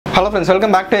Hello friends,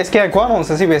 welcome back to SK Aqua. நான்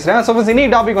சசி பேசுறேன். So friends,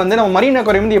 இன்னைக்கு டாபிக் வந்து நம்ம மரீன்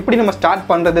அக்வாரியம் வந்து எப்படி நம்ம ஸ்டார்ட்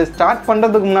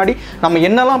பண்றதுக்கு முன்னாடி நம்ம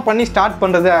என்னெல்லாம் பண்ணி ஸ்டார்ட்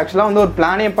பண்றது ஆக்சுவலா வந்து ஒரு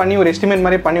பிளானே பண்ணி ஒரு எஸ்டிமேட்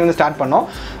மாதிரி பண்ணி வந்து ஸ்டார்ட் பண்ணோம்.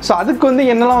 ஸோ அதுக்கு வந்து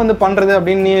என்னெல்லாம் வந்து பண்றது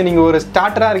அப்படின்னு நீங்க ஒரு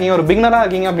ஸ்டார்டரா இருக்கீங்க, ஒரு பிகினரா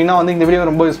இருக்கீங்க அப்படின்னா வந்து இந்த வீடியோ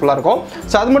ரொம்ப யூஸ்ஃபுல்லா இருக்கும்.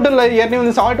 ஸோ அது மட்டும் இல்லை, ஏற்கனவே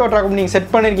வந்து சால்ட் வாட்டர் அக்வாரியம் நீங்க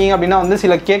செட் பண்ணிருக்கீங்க அப்படின்னா வந்து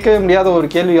சில கேட்கவே முடியாத ஒரு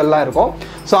கேள்விகள்லாம் இருக்கும்.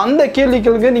 ஸோ அந்த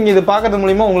கேள்விகளுக்கு நீங்க இது பார்க்கறது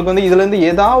மூலியமா உங்களுக்கு வந்து இதுல இருந்து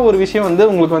ஏதாவது ஒரு விஷயம் வந்து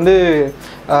உங்களுக்கு வந்து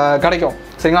கிடைக்கும்.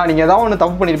 சரிங்களா, நீங்கள் ஏதாவது ஒன்று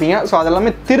தப்பு பண்ணியிருப்பீங்க. ஸோ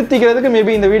அதெல்லாமே திருத்திக்கிறதுக்கு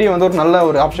மேபி இந்த வீடியோ வந்து ஒரு நல்ல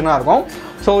ஒரு ஆப்ஷனாக இருக்கும்.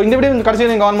 ஸோ இந்த வீடியோ வந்து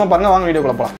கடைசியில் நீங்கள் கவனமாக பாருங்கள். வாங்க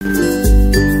வீடியோக்குள்ள போகலாம்.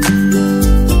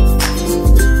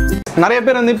 நிறைய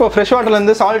பேர் வந்து இப்போ ஃப்ரெஷ்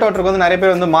வாட்டர்லேருந்து சால்ட் வாட்டருக்கு வந்து நிறைய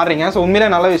பேர் வந்து மாறுறீங்க. ஸோ உண்மையிலே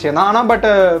நல்ல விஷயம் தான். ஆனால் பட்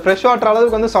ஃப்ரெஷ் வாட்டர்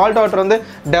அளவுக்கு வந்து சால்ட் வாட்டர் வந்து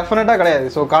டெஃபினட்டாக கிடையாது.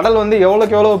 ஸோ கடல் வந்து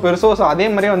எவ்வளோக்கு எவ்வளோ பெருசோ, ஸோ அதே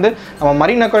மாதிரி வந்து நம்ம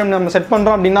மரீன் அக்வாரியம் நம்ம செட்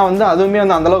பண்ணுறோம் அப்படின்னா வந்து அதுவுமே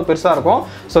வந்து அந்தளவுக்கு பெருசாக இருக்கும்.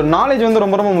 ஸோ நாலேஜ் வந்து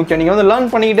ரொம்ப ரொம்ப முக்கியம். நீங்கள் வந்து லேர்ன்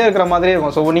பண்ணிக்கிட்டே இருக்கிற மாதிரியே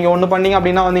இருக்கும். ஸோ நீங்கள் ஒன்று பண்ணீங்க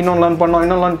அப்படின்னா வந்து இன்னொன்று லேர்ன்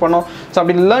பண்ணோம். ஸோ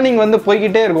அப்படி லேர்னிங் வந்து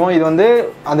போய்கிட்டே இருக்கும். இது வந்து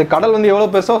அது கடல் வந்து எவ்வளோ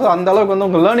பெருசோ அந்த அளவுக்கு வந்து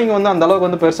உங்கள் லேர்னிங் வந்து அந்த அளவுக்கு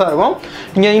வந்து பெருசாக இருக்கும்.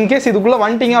 நீங்கள் இன்கேஸ் இதுக்குள்ளே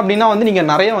வந்துட்டீங்க அப்படின்னா வந்து நீங்கள்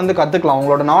நிறைய வந்து கற்றுக்கலாம்.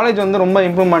 உங்களோட நாலேஜ் வந்து ரொம்ப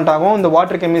இம்ப்ரூவ்மெண்ட் ஆகும். இந்த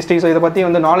வாட்டர் கெமிஸ்ட்ரி, ஸோ இதை பற்றி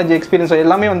வந்து நாலேஜ் எக்ஸ்பீரியன்ஸ்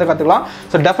எல்லாமே வந்து கற்றுக்கலாம்.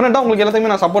 ஸோ டெஃபினட்டாக உங்களுக்கு எல்லாத்தையுமே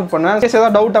நான் சப்போர்ட் பண்ணுவேன்.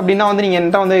 ஏதாவது டவுட் அப்படின்னா வந்து நீங்கள்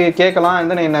என்கிட்ட வந்து கேட்கலாம்.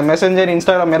 வந்து என்ன மெசேஞ்சர்,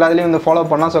 இன்ஸ்டாகிராம் எல்லாத்துலேயும் வந்து ஃபாலோ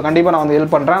பண்ணலாம். ஸோ கண்டிப்பாக நான் வந்து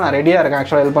ஹெல்ப் பண்ணுறேன். நான் ரெடியாக இருக்கேன்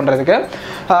ஆக்சுவலாக ஹெல்ப் பண்ணுறதுக்கு.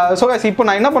 ஸோ கைஸ், இப்போ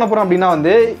நான் என்ன பண்ண போகிறேன் அப்படின்னா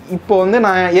வந்து இப்போ வந்து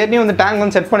நான் ஏற்கனவே வந்து டேங்க்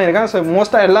வந்து செட் பண்ணியிருக்கேன். ஸோ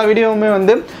மோஸ்ட்டாக எல்லா வீடியோவுமே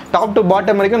வந்து டாப் டு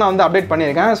பாட்டம் வரைக்கும் நான் வந்து அப்டேட்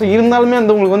பண்ணியிருக்கேன். ஸோ இருந்தாலுமே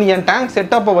வந்து உங்களுக்கு வந்து என் டேங்க்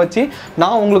செட்டப்பை வச்சு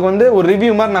நான் உங்களுக்கு வந்து ஒரு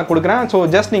ரிவ்யூ மாதிரி நான் கொடுக்குறேன். ஸோ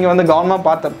ஜஸ்ட் நீங்கள் வந்து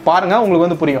கவனமாக பாருங்கள், உங்களுக்கு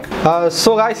வந்து புரியும்.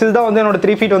 ஸோ கைஸ், இதுதான் வந்து என்னோட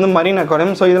 3 feet வந்து மரீன்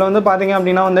அக்வாரியம். ஸோ இதில் வந்து பார்த்தீங்க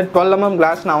அப்படின்னா வந்து 12 mm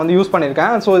கிளாஸ் நான் வந்து யூஸ்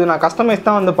பண்ணியிருக்கேன். ஸோ இது நான் கஸ்டமைஸ்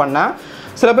தான் வந்து பண்ணேன்.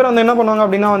 சில பேர் வந்து என்ன பண்ணுவாங்க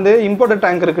அப்படின்னா வந்து இம்போர்ட்டட்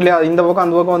டேங்க் இருக்கு இல்லையா, இந்த பக்கம்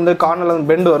அந்த பக்கம் வந்து கார்னரில் வந்து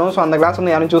பெண்ட் வரும். ஸோ அந்த கிளாஸ்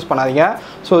வந்து யாரும் சூஸ் பண்ணாதீங்க.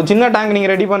 ஸோ சின்ன டேங்க்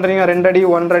நீங்கள் ரெடி பண்ணுறீங்க, 2 அடி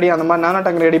 1 அடி அந்த மாதிரி நானோ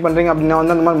டேங்க் ரெடி பண்ணுறீங்க அப்படின்னா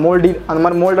வந்து அந்த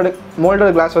மாதிரி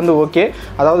மோல்டட் கிளாஸ் வந்து ஓகே.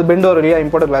 அதாவது பெண்ட் வரும் இல்லையா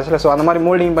இம்போர்ட்டட் கிளாஸில். ஸோ அந்த மாதிரி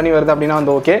மோல்டிங் பண்ணி வருது அப்படின்னா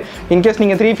வந்து ஓகே. இன்கேஸ்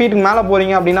நீங்கள் 3 feet மேலே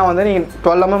போகிறீங்க அப்படின்னா வந்து நீங்கள்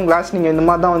 12 mm கிளாஸ் நீங்கள் இந்த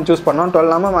மாதிரி தான் வந்து சூஸ் பண்ணணும்.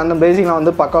 12 mm அந்த பேசிக்கில்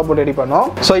வந்து பக்கா போட்டு ரெடி பண்ணோம்.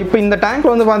 ஸோ இப்போ இந்த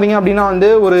டேங்க்கில் வந்து பார்த்தீங்க அப்படின்னா வந்து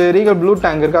ஒரு ரீகல் ப்ளூ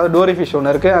டேங்க் இருக்குது, அது டோரி ஃபிஷ்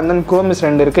ஒன்று இருக்குது, அந்த குரோமிஸ்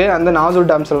 2 இருக்குது, அந்த நாசூல்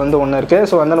டாம்சல் வந்து ஒன்று இருக்குது.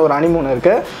 ஸோ அந்த ஒரு அனிமூன்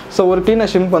இருக்குது. ஸோ ஒரு கிளீனர்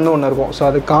ஷிம்ப் வந்து ஒன்று இருக்கும். ஸோ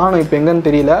அது காணும், இப்போ எங்கன்னு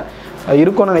தெரியல,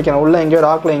 இருக்கும்னு நினைக்கிறேன். உள்ளே எங்கேயோ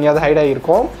ராக்கில் எங்கேயாவது ஹைட்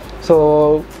ஆகிருக்கும்.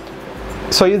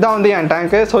 ஸோ இதுதான் வந்து என்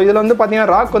டேங்க்கு. ஸோ இதில் வந்து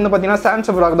பார்த்தீங்கன்னா ராக் வந்து பார்த்தீங்கன்னா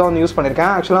சாம்சங் ராக் தான் வந்து யூஸ்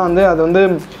பண்ணியிருக்கேன். ஆக்சுவலாக வந்து அது வந்து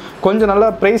கொஞ்சம் நல்ல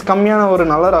ப்ரைஸ் கம்மியான ஒரு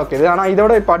நல்ல ராக் இது. ஆனால்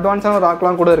இதோட இப்போ அட்வான்ஸான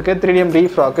ராக்லாம் கூட இருக்குது, 3DM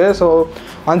ரீஃப் ராக்கு. ஸோ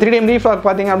அந்த 3DM ரீஃப் ராக்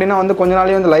பார்த்தீங்க அப்படின்னா வந்து கொஞ்ச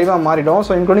நாளே வந்து லைவாக மாறிடும்.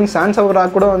 ஸோ இன்க்ளூடிங் சாம்சங்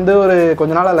ராக் கூட வந்து ஒரு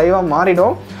கொஞ்ச நாள் லைவாக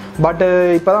மாறிடும். பட்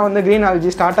இப்போ தான் வந்து க்ரீன் ஆல்ஜி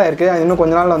ஸ்டார்ட் ஆயிருக்கு. இன்னும்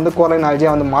கொஞ்ச நாள் வந்து கோரலைன்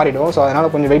ஆல்ஜியாக வந்து மாறிடும். ஸோ அதனால்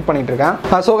கொஞ்சம் வெயிட் பண்ணிட்டு இருக்கேன்.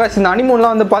 ஸோ கைஸ், இந்த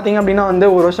அனிமூன்லாம் வந்து பார்த்தீங்க அப்படின்னா வந்து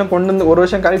ஒரு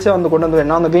வருஷம் கழிச்சு வந்து கொண்டு வந்து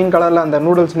வேணும். அந்த க்ரீன் கலரில் அந்த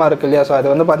நூடுல்ஸ் மாதிரி இருக்கு இல்லையா, ஸோ அது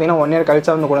வந்து பார்த்தீங்கன்னா 1 year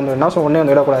கழிச்சா வந்து கொண்டு வந்து வேணும். ஸோ ஒன்றே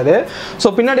வந்து விடக்கூடாது. ஸோ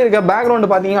பின்னாடி இருக்க பேக்ரவுண்டு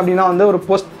பார்த்தீங்க அப்படின்னா வந்து ஒரு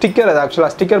ஸ்டிக்கர், அது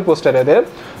ஆக்சுவலாக ஸ்டிக்கர் போஸ்டர் அது.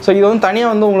 ஸோ இது வந்து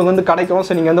தனியாக வந்து உங்களுக்கு வந்து கிடைக்கும்.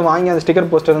 ஸோ நீங்கள் வந்து வாங்கி அந்த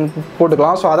ஸ்டிக்கர் போஸ்டர் வந்து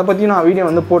போட்டுக்கலாம். ஸோ அதை பற்றி நான் வீடியோ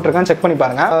வந்து போட்டிருக்கேன், செக் பண்ணி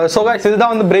பாருங்கள். ஸோ கைஸ்,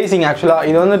 இதுதான் வந்து பிரேசிங். ஆக்சுவலாக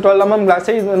இது வந்து 12 mm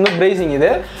கிளாஸ், இது வந்து பிரேசிங்.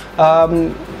 இது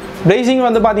பிரேசிங்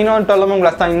வந்து பார்த்தீங்கன்னா 12 mm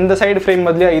கிளாஸ் தான். இந்த சைடு ஃப்ரேம்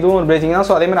பதிலியா இதுவும் ஒரு பிரேசிங் தான்.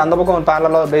 ஸோ அதேமாதிரி அந்த பக்கம் ஒரு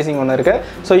பேரலாக ஒரு பிரேசிங் ஒன்று இருக்குது.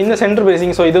 ஸோ இந்த சென்டர்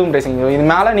பிரேசிங், ஸோ இதுவும் பிரேசிங். இது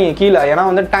மேலே நீங்கள் கீழே, ஏன்னா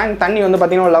வந்து டேங்க் தண்ணி வந்து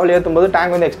பார்த்தீங்கன்னா ஒரு லெவல் ஏற்றும் போது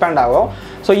டேங்க் வந்து எக்ஸ்பேண்ட் ஆகும்.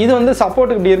 ஸோ இது வந்து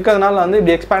சப்போர்ட்டுக்கு இப்படி இருக்கிறதுனால வந்து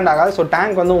இப்படி எக்ஸ்பேண்ட் ஆகாது. ஸோ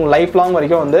டேங்க் வந்து உங்கள் லைஃப் லாங்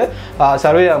வரைக்கும் வந்து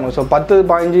சர்வே ஆகும். ஸோ 10,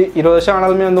 15, 20 வருஷம்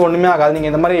ஆனாலுமே வந்து ஒன்றுமே ஆகாது.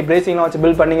 நீங்கள் இந்த மாதிரி பிரேசிங்லாம் வச்சு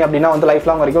பில்ட் பண்ணிங்க அப்படின்னா வந்து லைஃப்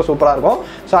லாங் வரைக்கும் சூப்பராக இருக்கும்.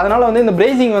 ஸோ அதனால் வந்து இந்த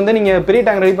பிரேசிங் வந்து நீங்கள் பெரிய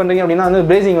டேங்க் ரெடி பண்ணுறீங்க அப்படின்னா வந்து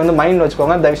பிரேசிங் வந்து மைண்ட்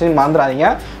வச்சுக்கோங்க, தயவு செஞ்சு மறந்துடாதீங்க.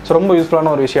 ஸோ ரொம்ப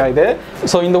யூஸ்ஃபுல்லான ஒரு விஷயம் இது.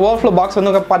 ஸோ இந்த ஓவர்ஃப்ளோ பாக்ஸ்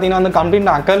வந்து பார்த்தீங்கன்னா வந்து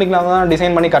கம்ப்ளீட் அக்ரிலிக்ல தான்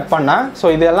டிசைன் பண்ணி கட் பண்ணேன். ஸோ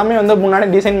இது எல்லாமே வந்து முன்னாடி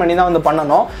டிசைன் பண்ணி தான் வந்து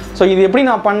பண்ணணும். ஸோ இது எப்படி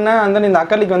நான் பண்ணேன், அந்த இந்த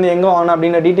அக்ரிலிக் வந்து எங்கே வாங்கினேன்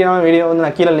அப்படின்ற டீட்டெயிலான வீடியோ வந்து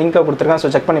நான் கீழே லிங்க்கை கொடுத்துருக்கேன்.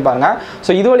 ஸோ செக் பண்ணி பாருங்கள். ஸோ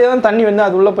இது வழியாக தான் தண்ணி வந்து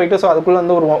அது உள்ளே போயிட்டு, ஸோ அதுக்குள்ளே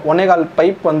வந்து ஒரு 1.25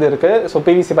 பைப் வந்து இருக்குது. ஸோ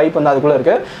PVC பைப் வந்து அதுக்குள்ளே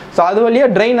இருக்குது. ஸோ அது வழியாக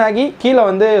ட்ரெயின் ஆகி கீழே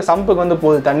வந்து சம்புக்கு வந்து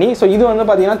போகுது தண்ணி. ஸோ இது வந்து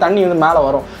பார்த்தீங்கன்னா தண்ணி வந்து மேலே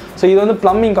வரும். ஸோ இது வந்து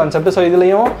ப்ளம்பிங் கான்செப்ட். ஸோ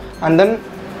இதுலேயும் அண்ட் தென்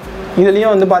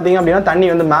இதுலேயும் வந்து பார்த்தீங்க அப்படின்னா தண்ணி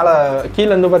வந்து மேலே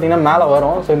கீழே வந்து பார்த்தீங்கன்னா மேலே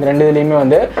வரும். ஸோ இந்த 2 இதுலேயுமே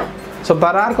வந்து ஸோ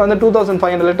பெர் ஹவருக்கு வந்து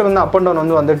 2500 லிட்டர் வந்து அப் அண்ட் டவுன்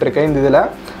வந்து வந்துட்டுருக்கு இந்த இதில்.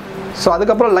 ஸோ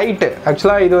அதுக்கப்புறம் லைட்டு,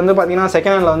 ஆக்சுவலாக இது வந்து பார்த்தீங்கன்னா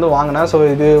செகண்ட் ஹேண்டில் வந்து வாங்கினேன். ஸோ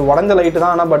இது உடஞ்ச லைட்டு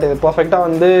தான், ஆனால் பட் இது பர்ஃபெக்டாக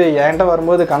வந்து என்கிட்ட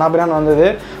வரும்போது கனாபிரான்னு வந்தது.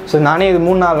 ஸோ நானே இது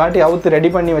 3-4 வாட்டி அவுத்து ரெடி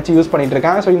பண்ணி வச்சு யூஸ் பண்ணிகிட்டு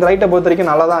இருக்கேன். ஸோ இந்த லைட்டை பொறுத்த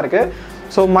வரைக்கும் நல்லா தான் இருக்குது.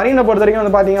 ஸோ மரீனை பொறுத்த வரைக்கும்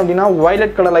வந்து பார்த்தீங்க அப்படின்னா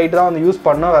வயலட் கலர் லைட் தான் வந்து யூஸ்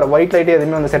பண்ணணும், வேறு ஒயிட் லைட்டு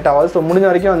எதுவுமே வந்து செட் ஆகாது. ஸோ முடிஞ்ச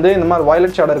வரைக்கும் வந்து இந்த மாதிரி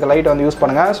வயலட் ஷேட் இருக்க லைட் வந்து யூஸ்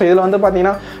பண்ணுங்கள். ஸோ இதில் வந்து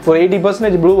பார்த்தீங்கன்னா ஒரு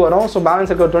 80% ப்ளூ வரும். ஸோ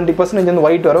பேலன்ஸ் இருக்க 20% வந்து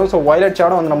ஒயிட் வரும். ஸோ வயலட்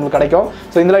ஷேடும் வந்து நம்மளுக்கு கிடைக்கும்.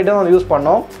 ஸோ இந்த லைட்டை தான் வந்து யூஸ்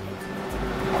பண்ணோம்.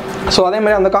 ஸோ அதே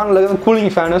மாதிரி அந்த கார்னரில்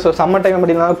cooling fan, so summer time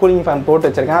அப்படின்னா கூலிங் ஃபேன் போட்டு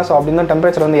வச்சிருக்கேன். ஸோ அப்படின்னு தான்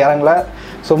டெம்பரேச்சர் வந்து இறங்கல.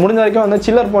 ஸோ முடிஞ்ச வரைக்கும் வந்து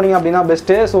சில்லர் போனீங்க அப்படின்னா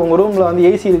பெஸ்ட்டு. ஸோ உங்கள் ரூமில் வந்து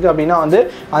ஏசி இருக்குது அப்படின்னா வந்து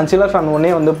அந்த சில்லர் ஃபேன்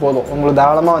ஒன்றே வந்து போதும், உங்களுக்கு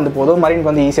தாராளமாக வந்து போதும்,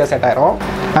 மரீனுக்கு வந்து ஈஸியாக செட் ஆயிரும்.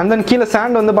 அண்ட் தென் கீழே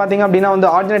சாண்ட் வந்து பார்த்தீங்க அப்படின்னா வந்து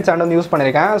ஆர்டினேட் சாண்ட் வந்து யூஸ்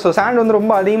பண்ணியிருக்கேன். ஸோ சாண்ட் வந்து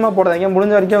ரொம்ப அதிகமாக போடாதீங்க,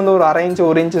 முடிஞ்ச வரைக்கும் வந்து ஒரு 1/2 இன்ச்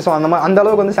 1 இன்ச் ஸோ அந்த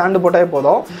அளவுக்கு வந்து சாண்டு போட்டாலே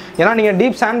போதும். ஏன்னா நீங்கள்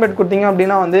டீப் சாண்ட் பெட் கொடுத்தீங்க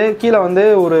அப்படின்னா வந்து கீழே வந்து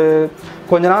ஒரு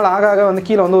கொஞ்ச நாள் ஆக வந்து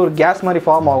கீழே வந்து ஒரு கேஸ் மாதிரி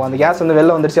ஃபார்ம் ஆகும். அந்த கேஸ் வந்து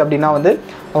வெளில வந்துருச்சு அப்படின்னா வந்து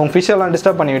அவங்க ஃபிஷ்ஷெல்லாம்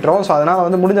டிஸ்டர்ப் பண்ணி விட்டுரும். ஸோ அதனால்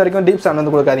வந்து முடிஞ்ச வரைக்கும் டீப் சாண்ட்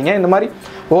வந்து கொடுக்காதீங்க. இந்த மாதிரி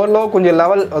ஓரளவு கொஞ்சம்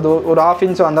லெவல் அது ஒரு 1/2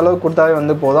 இன்ச் அந்த அளவுக்கு கொடுத்தாவே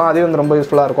வந்து போதும், அதே வந்து ரொம்ப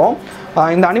யூஸ்ஃபுல்லாக இருக்கும்.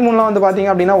 இந்த அனிமூன்லாம் வந்து பார்த்தீங்க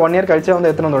அப்படின்னா 1 இயர் கழிச்சே வந்து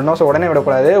எடுத்துகிட்டு வந்துடணும். ஸோ உடனே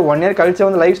விடக்கூடாது, 1 இயர் கழிச்சு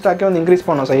வந்து லைஃப் ஸ்டாக்கே வந்து இன்க்ரீஸ்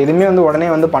பண்ணணும். ஸோ எதுவுமே வந்து உடனே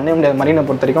வந்து பண்ண முடியாது மரீனை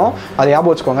பொறுத்த வரைக்கும், அதை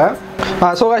ஞாபகம் வச்சுக்கோங்க.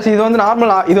 ஸோ இது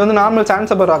வந்து நார்மல்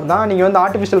சான்சபர் ராக் தான். நீங்கள் வந்து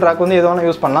ஆர்டிஃபிஷியல் ராக் வந்து எது வேணால்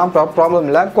யூஸ் பண்ணலாம், ப்ராப்ளம்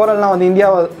இல்லை. கோரல்லாம்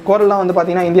வந்து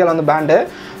பார்த்தீங்கன்னா இந்தியாவில் வந்து பேண்டு.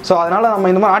 ஸோ அதனால் நம்ம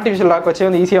இந்த மாதிரி ஆர்டிஃபிஷியல் ராக் வச்சு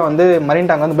வந்து ஈஸியாக வந்து மரீன்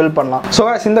டேங்க் வந்து பில்ட் பண்ணலாம். ஸோ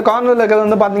இந்த கார்னரில் இருக்கிறது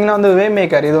வந்து பார்த்தீங்கன்னா வந்து வேவ்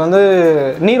மேக்கர். இது வந்து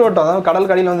நீரோட்டம், அதாவது கடல்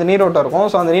கடியில் வந்து நீரோட்டம் இருக்கும்.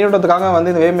 ஸோ அந்த நீரோட்டத்துக்காக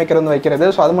வந்து இந்த வேவ் மேக்கர் வந்து வைக்கிறது.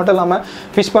 ஸோ அது மட்டும் இல்லாமல்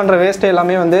ஃபிஷ் பண்ணுற வேஸ்ட்டு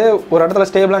எல்லாமே வந்து ஒரு இடத்துல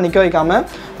ஸ்டேபிளாக நிற்க வைக்காமல்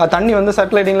தண்ணி வந்து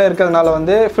சர்க்குலேட்டிங்கில் இருக்கிறதுனால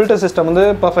வந்து ஃபில்டர் சிஸ்டம் வந்து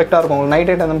பர்ஃபெக்டாக இருக்கும்.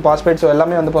 நைட்ரேட் அந்த பாஸ்பேட் ஸோ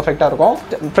எல்லாமே வந்து பர்ஃபெக்டாக இருக்கும்.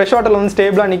 ஃப்ரெஷ் வாட்டரில் வந்து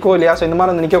ஸ்டேபிளாக நிற்கும் இல்லையா, ஸோ இந்த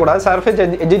மாதிரி வந்து நிற்கக்கூடாது. சர்ஃபேஸ்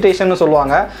எஜிடேஷன்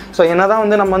சொல்லுவாங்க. ஸோ என்ன தான்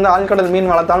வந்து நம்ம வந்து ஆழ்கடல்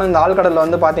மீன் வளர்த்தாலும் இந்த ஆழ்கடலில்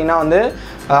வந்து பார்த்தீங்கன்னா வந்து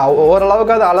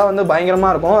ஓரளவுக்கு அது அலை வந்து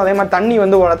பயங்கரமாக இருக்கும். அதே மாதிரி தண்ணி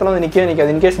வந்து ஒரு இடத்துல வந்து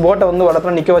நிற்காது. இன்கேஸ் போட்டை வந்து ஒரு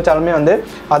இடத்துல நிற்க வச்சாலுமே வந்து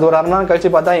அது ஒரு 1/2 நாள் கழிச்சு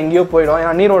பார்த்தா எங்கேயோ போயிடும்,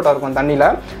 ஏன்னா நீரோட்டம் இருக்கும் தண்ணியில்.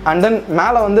 அண்ட் தென்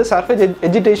மேலே வந்து சர்ஃபேஸ்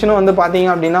எஜிடேஷனும் வந்து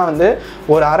பார்த்தீங்க அப்படின்னா வந்து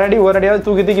ஒரு 1/2 அடியாவது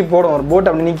தூக்கி போடும். ஒரு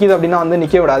போட் அப்படி நிற்கிது அப்படின்னா வந்து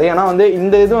நிற்க விடாது. ஏன்னா வந்து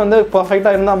இந்த இது வந்து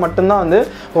பர்ஃபெக்டாக இருந்தால் மட்டும்தான் வந்து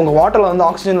உங்கள் வாட்டரில் வந்து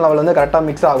ஆக்சிஜன் லெவல் வந்து கரெக்டாக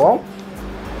மிக்ஸ் ஆகும்.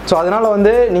 ஸோ அதனால்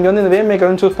வந்து நீங்கள் வந்து இந்த வேவ் மேக்கர்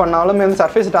வந்து சூஸ் பண்ணாலும் வந்து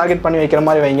சர்ஃபேஸ் டார்கெட் பண்ணி வைக்கிற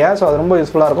மாதிரி வைங்க. ஸோ அது ரொம்ப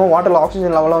யூஸ்ஃபுல்லாக இருக்கும். வாட்டரில்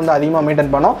ஆக்சிஜன் லெவலில் வந்து அதிகமாக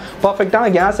மெயின்டைன் பண்ணும். பர்ஃபெக்டான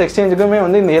கேஸ் எக்ஸ்சேஞ்சுக்குமே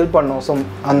வந்து இந்த ஹெல்ப் பண்ணும். ஸோ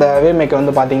அந்த வேவ் மேக்கர்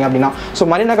வந்து பார்த்தீங்க அப்படின்னா ஸோ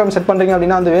மரீன் அக்வாரியம் செட் பண்ணுறீங்க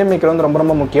அப்படின்னா அந்த வேவ் மேக்கர் வந்து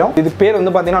ரொம்ப முக்கியம். இது பேர்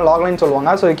வந்து பார்த்தீங்கன்னா லாக் லைன்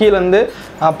சொல்லுவாங்க. ஸோ கீழேருந்து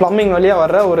ப்ளம்பிங் வழியாக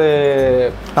வர்ற ஒரு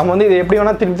நம்ம வந்து இது எப்படி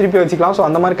வேணால் திருப்பி வச்சுக்கலாம். ஸோ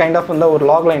அந்த மாதிரி கைண்ட் ஆஃப் வந்து ஒரு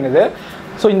லாக் லைன் இது.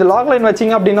 ஸோ இந்த லாக் லைன்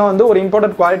வச்சிங்க அப்படின்னா வந்து ஒரு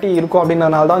இம்பார்ட்டன்ட் குவாலிட்டி இருக்கும்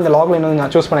அப்படின்றனால தான் இந்த லாக் லைன் வந்து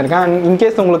நான் சூஸ் பண்ணியிருக்கேன். அண்ட்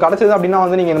இன்கேஸ் உங்களுக்கு கிடச்சது அப்படின்னா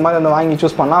வந்து நீங்கள் இந்த மாதிரி வந்து வாங்கி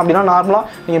சூஸ் பண்ணலாம். அப்படின்னா நார்மலாக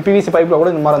நீங்கள் பிவிசி பைப்பில் கூட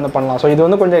இந்த மாதிரி வந்து பண்ணலாம். ஸோ இது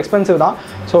வந்து கொஞ்சம் எக்ஸ்பென்சிவ் தான்.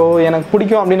 ஸோ எனக்கு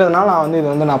பிடிக்கும் அப்படின்றதுனால நான் வந்து இது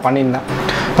வந்து நான் பண்ணியிருந்தேன்.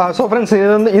 ஸோ ஃப்ரெண்ட்ஸ்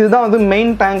இதுதான் வந்து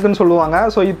மெயின் டேங்க்னு சொல்லுவாங்க.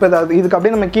 ஸோ இப்போ இதுக்கு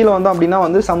அப்படியே நம்ம கீழே வந்தோம் அப்படின்னா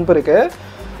வந்து சம்ப் இருக்குது.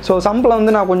 ஸோ சம்பில்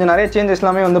வந்து நான் கொஞ்சம் நிறைய சேஞ்சஸ்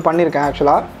எல்லாமே வந்து பண்ணியிருக்கேன்.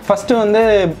 ஆக்சுவலாக ஃபஸ்ட்டு வந்து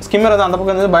ஸ்கிம்மர் வந்து அந்த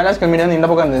பக்கம் இருந்தது, பயாலஜிக்கல் மீடியா வந்து இந்த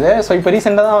பக்கம் இருந்தது. ஸோ இப்போ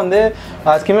ரீசெண்டாக தான் வந்து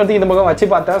ஸ்கிம்மர் இந்த பக்கம் வச்சு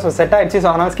பார்த்தேன். ஸோ செட் ஆகிடுச்சு. ஸோ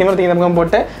அதனால் ஸ்கிம்மர் இந்த பக்கம்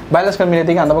போட்டு பயாலஜிக்கல்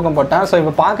மீடியா அந்த பக்கம் போட்டேன். ஸோ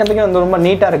இப்போ பார்க்கறதுக்கு வந்து ரொம்ப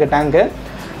நீட்டாக இருக்குது டேங்க்கு.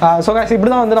 ஸோ guys இப்படி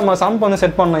தான் வந்து நம்ம சம்ப் வந்து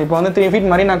செட் பண்ணணும். இப்போ வந்து 3 feet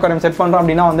மரீன் அக்வாரியம் செட் பண்ணுறோம்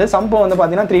அப்படின்னா வந்து சம்பு வந்து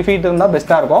பார்த்தீங்கன்னா 3 feet இருந்தால்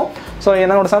பெஸ்ட்டாக இருக்கும். ஸோ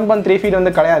என்னோட சம்ப் வந்து 3 feet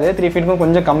வந்து கிடையாது, 3 feetக்கும்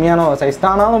கொஞ்சம் கம்மியான ஒரு சைஸ்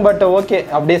தான். ஆனாலும் பட் ஓகே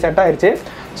அப்படியே செட் ஆயிடுச்சு.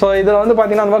 ஸோ இதில் வந்து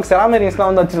பார்த்தீங்கன்னா அந்த மாதிரி செராமிக்ஸ்லாம்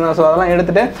வந்து வச்சுருந்தேன். ஸோ அதெல்லாம்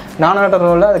எடுத்துட்டு நானாட்டர்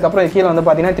ரோலில் அதுக்கப்புறம் கீழே வந்து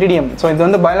பார்த்தீங்கன்னா 3DM. ஸோ இது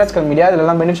வந்து பயாலஜிக்கல் மீடியா,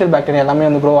 இதெல்லாம் பெனிஃபிஷியல் பாக்டீரியா எல்லாமே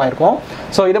வந்து க்ரோ ஆயிருக்கும்.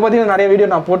 ஸோ இதை பற்றி நிறைய வீடியோ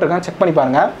நான் போட்டிருக்கேன், செக் பண்ணி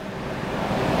பாருங்கள்.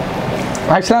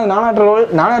 ஆக்சுவலாக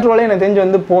நானாட்ரோலே எனக்கு தெரிஞ்சு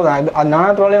வந்து போதும். அது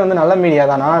நானாட்ரோலே வந்து நல்ல மீடியா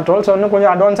தான். நானாட்ரோல் ஸோ இன்னும்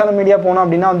கொஞ்சம் அட்வான்ஸான மீடியா போனோம்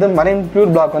அப்படின்னா வந்து மரீன்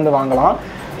பியூர் பிளாக் வந்து வாங்கலாம்.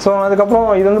 ஸோ அதுக்கப்புறம்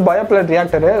இது வந்து பயோப்ளட்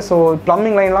ரியாக்டரு. ஸோ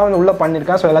ப்ளம்பிங் லைன்லாம் வந்து உள்ளே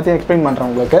பண்ணியிருக்கேன். ஸோ எல்லாத்தையும் எக்ஸ்பிளைன் பண்ணுறேன்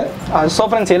உங்களுக்கு. ஸோ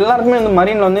ஃப்ரெண்ட்ஸ் எல்லாருக்குமே வந்து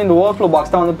மரீனில் வந்து இந்த ஓவர்ஃப்ளோ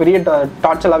பாக்ஸ் தான் வந்து பெரிய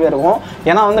டார்ச்சலாகவே இருக்கும்.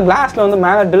 ஏன்னா வந்து கிளாஸில் வந்து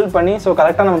மேலே ட்ரில் பண்ணி ஸோ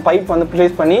கரெக்டாக நம்ம பைப் வந்து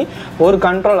ப்ளேஸ் பண்ணி ஒரு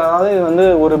கண்ட்ரோல், அதாவது இது வந்து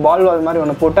ஒரு பால் வால் மாதிரி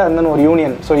ஒன்று போட்டு அது வந்து ஒரு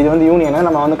யூனியன். ஸோ இது வந்து யூனியனை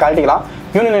நம்ம வந்து கழட்டிக்கலாம்.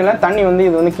 யூனியனில் தண்ணி வந்து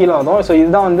இது வந்து கீழே வரும். ஸோ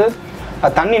இதுதான் வந்து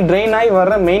தண்ணி ட்ரெயின் ஆகி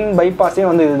வர்ற மெயின் பைபாஸே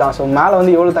வந்து இதுதான். ஸோ மேலே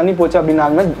வந்து எவ்வளோ தண்ணி போச்சு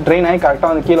அப்படின்னாலுமே ட்ரெயின் ஆகி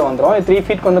கரெக்டாக வந்து கீழே வந்துடும். 3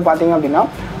 feet வந்து பார்த்தீங்க அப்படின்னா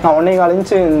நான் 1.25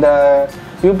 inch இந்த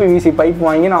யூபிவிசி பைப்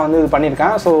வாங்கி நான் வந்து இது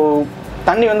பண்ணியிருக்கேன். ஸோ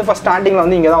தண்ணி வந்து ஃபஸ்ட் ஸ்டார்டிங்கில்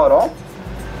வந்து இங்கே தான் வரும்.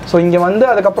 ஸோ இங்கே வந்து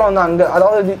அதுக்கப்புறம் வந்து அங்கே,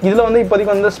 அதாவது இதில் வந்து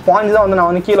இப்போதைக்கு வந்து ஸ்பாஞ்ச் தான் வந்து நான்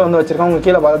வந்து கீழே வந்து வச்சுருக்கேன். உங்களுக்கு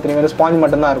கீழே பார்த்து தெரியும் வந்து ஸ்பாஞ்ச்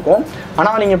மட்டும்தான் இருக்கும்.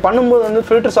 ஆனால் நீங்கள் பண்ணும்போது வந்து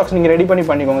ஃபில்டர் சாக்ஸ் நீங்கள் ரெடி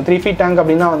பண்ணிக்கோங்க. 3 feet டேங்க்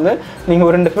அப்படின்னா வந்து நீங்கள்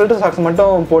ஒரு 2 ஃபில்டர் சாக்ஸ்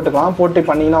மட்டும் போட்டுக்கலாம். போட்டு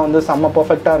பண்ணிங்கன்னா வந்து செம்ம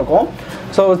பர்ஃபெக்டாக இருக்கும்.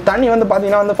 ஸோ தண்ணி வந்து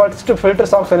பார்த்தீங்கன்னா வந்து ஃபஸ்ட்டு ஃபில்டர்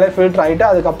சாக்ஸ் எல்லாம் ஃபில்டர் ஆகிட்டு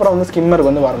அதுக்கப்புறம் வந்து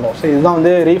ஸ்கிம்மருக்கு வந்து வரணும். ஸோ இதுதான்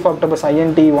வந்து ரீஃப் ஆக்டோபஸ்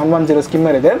INT 110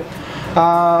 ஸ்கிம்மர் இது.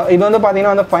 இது வந்து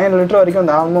பார்த்தீங்கன்னா வந்து 500 லிட்டர் வரைக்கும்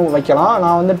தாராளமாக வைக்கலாம்.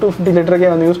 நான் வந்து 250 லிட்டருக்கே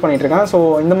வந்து யூஸ் பண்ணிகிட்ருக்கேன். ஸோ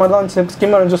இந்த மாதிரி தான்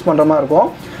ஸ்கிம்மர் சூஸ் பண்ணுற மாதிரி இருக்கும்.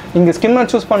 நீங்கள்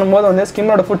ஸ்கிம்மர் சூஸ் பண்ணும்போது வந்து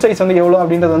ஸ்கிம்மரோட ஃபுட் சைஸ் வந்து எவ்வளோ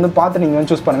அப்படின்றது வந்து பார்த்து நீங்கள்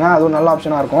வந்து சூஸ் பண்ணுங்கள். அது ஒரு நல்ல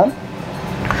ஆப்ஷனாக இருக்கும்.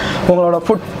 உங்களோட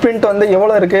ஃபுட் பிரிண்ட் வந்து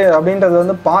எவ்வளோ இருக்குது அப்படின்றது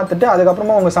வந்து பார்த்துட்டு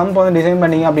அதுக்கப்புறமா உங்கள் சம்பை வந்து டிசைன்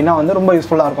பண்ணிங்க அப்படின்னா வந்து ரொம்ப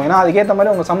யூஸ்ஃபுல்லாக இருக்கும். ஏன்னா அதுக்கேற்ற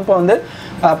மாதிரி உங்கள் சம்பை வந்து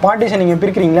பார்ட்டிஷன் நீங்கள்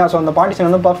பிரிக்கிறீங்களா, ஸோ அந்த பார்ட்டிஷன்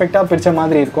வந்து பர்ஃபெக்டாக பிரித்த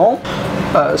மாதிரி இருக்கும்.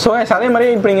 ஸோ அதே மாதிரி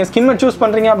இப்போ நீங்கள் ஸ்கிம்மர் சூஸ்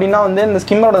பண்ணுறீங்க அப்படின்னா வந்து இந்த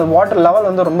ஸ்கிம்மரோட வாட்டர் லெவல்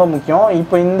வந்து ரொம்ப முக்கியம்.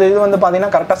 இப்போ இந்த இது வந்து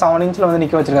பார்த்தீங்கன்னா கரெக்டாக 7 inch வந்து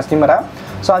நிற்க வச்சிருக்கேன் ஸ்கிம்மரை.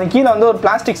 ஸோ அது கீழே வந்து ஒரு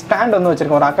பிளாஸ்டிக் ஸ்டாண்ட் வந்து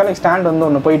வச்சுருக்கேன், ஒரு அக்வாரிக் ஸ்டாண்ட் வந்து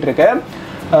ஒன்று போயிட்டுருக்கு.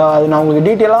 அது நான் உங்களுக்கு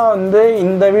டீட்டெயிலாக வந்து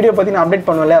இந்த வீடியோ பற்றி நான் அப்டேட்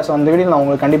பண்ணுவேன் இல்லையா, ஸோ அந்த வீடியோ நான்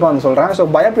உங்களுக்கு கண்டிப்பாக வந்து சொல்கிறேன். ஸோ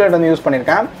பயோப்ளேட் வந்து யூஸ்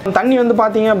பண்ணியிருக்கேன். தண்ணி வந்து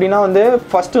பார்த்தீங்க அப்படின்னா வந்து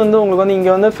ஃபஸ்ட்டு வந்து உங்களுக்கு வந்து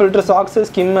இங்கே வந்து filter socks,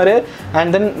 ஸ்கிம்மரு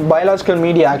and then biological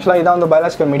media. ஆக்சுவலாக இதான் வந்து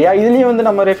பயாலஜிக்கல் மீடியா. இதுலேயும் வந்து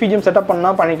நம்ம ரெஃப்யூஜியம் செட்டப்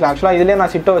பண்ணால் பண்ணிக்கலாம். ஆக்சுவலாக இதுலேயே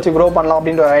நான் சிட்டை வச்சு க்ரோ பண்ணலாம்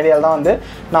அப்படின்ற ஒரு ஐடியா தான் வந்து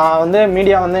நான் வந்து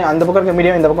மீடியா வந்து அந்த பக்கம் இருக்க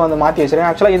மீடியா இந்த பக்கம் வந்து மாற்றி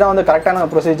வச்சிருக்கேன். ஆக்சுவலாக இதான் வந்து கரெக்டான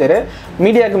ப்ரொசீஜர்.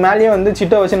 மீடியாவுக்கு மேலேயே வந்து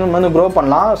சிட்டை வச்சு நம்ம வந்து க்ரோ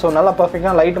பண்ணலாம். ஸோ நல்லா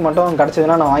பர்ஃபெக்டாக லைட் மட்டும்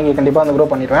கிடச்சதுன்னா நான் வாங்கி கண்டிப்பாக வந்து க்ரோ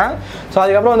பண்ணிடுவேன். ஸோ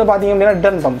அதுக்கப்புறம் வந்து பார்த்தீங்க அப்படின்னா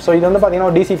ரிட்டர்ன் பம்ப். ஸோ இது வந்து பார்த்தீங்கன்னா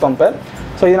ஒரு டிசி பம்பு.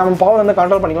 ஸோ இது நம்ம பவர் வந்து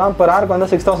கண்ட்ரோல் பண்ணிக்கலாம். இப்போ ஹவருக்கு வந்து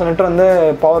 6000 லிட்டர் வந்து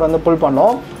பவர் வந்து புல்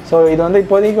பண்ணோம். ஸோ இது வந்து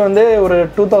இப்போதைக்கு வந்து ஒரு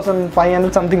 2500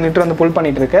 சம்திங் லிட்டர் வந்து புல்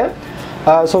பண்ணிட்டு இருக்கு.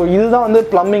 ஸோ இதுதான் வந்து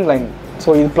ப்ளம்பிங் லைன்.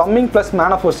 ஸோ இது ப்ளம்பிங் ப்ளஸ்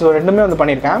மேனஃபோர்ஸ், ஸோ ரெண்டுமே வந்து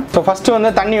பண்ணியிருக்கேன். ஸோ ஃபஸ்ட்டு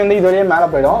வந்து தண்ணி வந்து இதுவரையே மேலே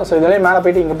போயிடும். ஸோ இதுவரையே மேலே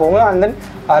போயிட்டு இங்கே போகும். அண்ட் தென்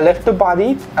லெஃப்ட்டு பாதி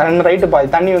அண்ட் ரைட்டு பாதி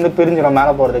தண்ணி வந்து பிரிஞ்சிடும்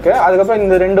மேலே போகிறதுக்கு. அதுக்கப்புறம்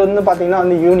இந்த ரெண்டு வந்து பார்த்தீங்கன்னா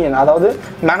வந்து யூனியன், அதாவது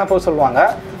மேனஃபோர்ஸ் சொல்லுவாங்க.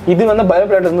 இது வந்து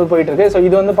பயோப்ளேட் வந்து போயிட்டு இருக்கு. ஸோ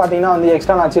இது வந்து பார்த்தீங்கன்னா வந்து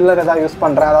எக்ஸ்ட்ரா நான் சில்லர் எதாவது யூஸ்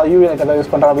பண்ணுறேன், அதாவது யூஎனுக்கு எதாவது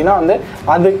யூஸ் பண்ணுறேன் அப்படின்னா வந்து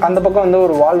அது அந்த பக்கம் வந்து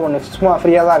ஒரு வால் ஒன்று சும்மா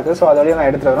ஃப்ரீயாக தான் இருக்குது. ஸோ அதோடய நான்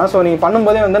எடுத்துகிட்டு வரேன். ஸோ நீங்கள்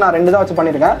பண்ணும்போதே வந்து நான் 2 தான் வச்சு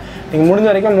பண்ணியிருக்கேன். நீங்கள் முடிஞ்ச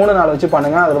வரைக்கும் 3-4 வச்சு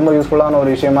பண்ணுங்கள். அது ரொம்ப யூஸ்ஃபுல்லான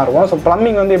ஒரு விஷயமா இருக்கும். ஸோ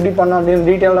ப்ளம்பிங் வந்து எப்படி பண்ணணும் அப்படின்னு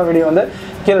டீட்டெயிலான வீடியோ வந்து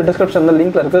கீழே டிஸ்கிரிப்ஷன் வந்து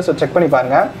லிங்க்ல இருக்குது. ஸோ செக் பண்ணி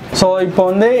பாருங்கள். ஸோ இப்போ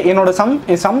வந்து என்னோட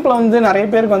சம்பில் வந்து நிறைய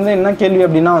பேருக்கு வந்து என்ன கேள்வி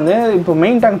அப்படின்னா வந்து இப்போ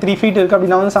மெயின் டேங்க் 3 feet இருக்குது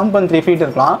அப்படின்னா வந்து சம்ப் வந்து 3 feet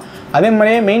இருக்கலாம். அதே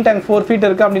மாதிரியே மெயின் டேங்க் 4 feet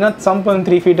இருக்குது அப்படின்னா சம்ப் வந்து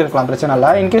 3 feet இருக்கலாம், பிரச்சனை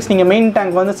இல்லை. இன்கேஸ் நீங்கள் மெயின்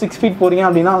டேங்க் வந்து 6 feet போகிறீங்க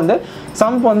அப்படின்னா வந்து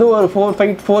சம்ப் வந்து ஒரு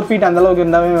 4 feet அந்தளவுக்கு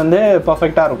இருந்தாவே வந்து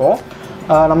பர்ஃபெக்டாக இருக்கும்.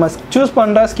 நம்ம சூஸ்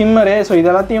பண்ணுற ஸ்கிம்மரு, ஸோ இது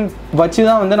எல்லாத்தையும் வச்சு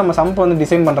தான் வந்து நம்ம சம்ப் வந்து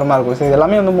டிசைன் பண்ணுற மாதிரி இருக்கும். ஸோ இது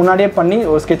எல்லாமே வந்து முன்னாடியே பண்ணி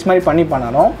ஒரு ஸ்கெட்ச் மாதிரி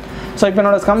பண்ணணும். ஸோ இப்போ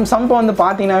என்னோட சம்பை வந்து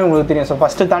பார்த்தீங்கன்னா உங்களுக்கு தெரியும். ஸோ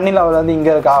ஃபஸ்ட்டு தண்ணி லெவல் வந்து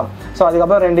இங்கே இருக்கா, ஸோ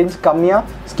அதுக்கப்புறம் 2 inch கம்மியாக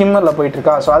ஸ்கிம்மரில்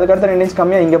போயிட்டுருக்கா, ஸோ அதுக்கடுத்து 2 inch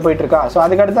கம்மியாக இங்கே போயிட்டுருக்கா, ஸோ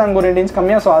அதுக்கடுத்து அங்கே ஒரு 2 inch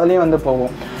கம்மியாக, ஸோ அதுலேயும் வந்து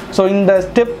போகும். ஸோ இந்த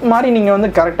ஸ்டெப் மாதிரி நீங்கள் வந்து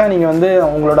கரெக்டாக நீங்கள் வந்து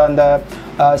உங்களோட அந்த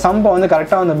சம்பை வந்து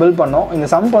கரெக்டாக வந்து பில்ட் பண்ணோம். இந்த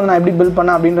சம்பை வந்து நான் எப்படி பில்ட்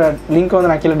பண்ணேன் அப்படின்ற லிங்க்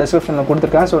வந்து நான் கீழே டிஸ்கிரிப்ஷனில்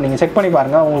கொடுத்துருக்கேன். ஸோ நீங்கள் செக் பண்ணி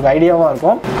பாருங்கள், உங்களுக்கு ஐடியாவாக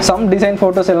இருக்கும். சம் டிசைன்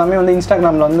ஃபோட்டோஸ் எல்லாமே வந்து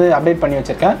இன்ஸ்டாகிராமில் வந்து அப்டேட் பண்ணி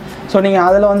வச்சிருக்கேன். ஸோ நீங்கள்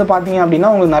அதில் வந்து பார்த்தீங்க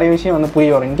அப்படின்னா உங்களுக்கு நிறைய விஷயம் வந்து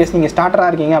புரிய வரும். இன்கேஸ் நீங்கள்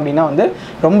ஸ்டார்டராக இருக்கீங்க அப்படின்னா வந்து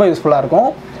ரொம்ப யூஸ்ஃபுல்லாக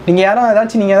இருக்கும். நீங்கள்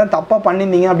ஏதாச்சும் தப்பாக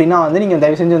பண்ணியிருந்தீங்க அப்படின்னா வந்து நீங்கள்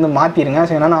தயவு செஞ்சு வந்து மாற்றிடுங்க.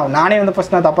 ஸோ ஏன்னா நானே வந்து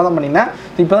ஃபஸ்ட் நான் தப்பாக தான் பண்ணியிருந்தேன்.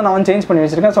 இப்போ தான் நான் வந்து சேஞ்ச் பண்ணி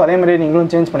வச்சிருக்கேன். ஸோ அதே மாதிரி நீங்களும்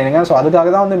சேஞ்ச் பண்ணிடுங்க. ஸோ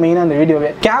அதுக்காக தான் வந்து மெயினாக அந்த வீடியோவே.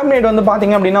 கேபினெட் வந்து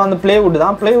பார்த்தீங்க அப்படின்னா வந்து பிளேவுட்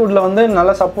தான். பிளேவுட்டில் வந்து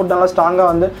நல்லா சப்போர்ட், நல்லா ஸ்ட்ராங்காக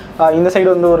வந்து இந்த சைடு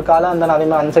வந்து ஒரு கால், அந்த அதே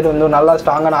மாதிரி அந்த சைடு வந்து ஒரு நல்லா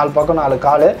ஸ்ட்ராங்காக 4 பக்கம் 4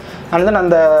 கால். அண்ட் தென்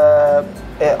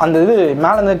அந்த இது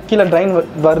மேலே அந்த கீழே ட்ரைன்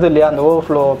வருது இல்லையா, அந்த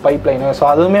ஓவர்ஃப்ளோ பைப் லைனு. ஸோ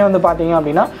அதுவுமே வந்து பார்த்தீங்க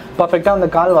அப்படின்னா பர்ஃபெக்டாக அந்த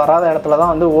கால் வராத இடத்துல தான்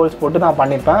வந்து ஹோல்ஸ் போட்டு நான்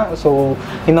பண்ணியிருப்பேன். ஸோ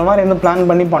இந்த மாதிரி வந்து பிளான்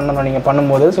பண்ணி பண்ணணும் நீங்கள்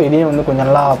பண்ணும்போது. ஸோ இதையும் வந்து கொஞ்சம்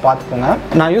நல்லா பார்த்துக்கோங்க.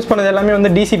 நான் யூஸ் பண்ணது எல்லாமே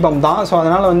வந்து டிசி பம்ப் தான். ஸோ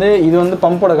அதனால் வந்து இது வந்து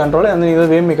பம்போட கண்ட்ரோல், அந்த இது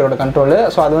வேவ் மேக்கரோட கண்ட்ரோல்.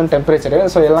 ஸோ அது வந்து டெம்பரேச்சரு.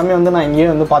 ஸோ எல்லாமே வந்து நான் இங்கேயே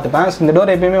வந்து பார்த்துப்பேன். ஸோ இந்த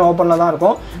டோர் எப்பயுமே ஓப்பனில் தான்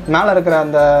இருக்கும். மேலே இருக்கிற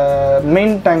அந்த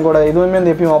மெயின் டேங்கோட இதுவுமே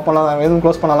வந்து எப்பயும் ஓப்பனில் தான், எதுவும்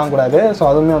க்ளோஸ் பண்ணலாம் கூடாது. ஸோ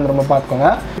அதுவுமே வந்து ரொம்ப பார்த்துக்கோங்க.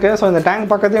 ஓகே, ஸோ இந்த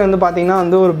டேங்க் பக்கத்தையும் வந்து பார்த்தீங்கன்னா வந்து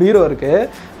ஒரு பீரோ இருக்குது.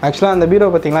 ஆக்சுவலாக அந்த பீரோ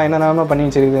பார்த்தீங்களா என்னென்ன பண்ணி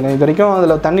வச்சிருக்குது. இது வரைக்கும்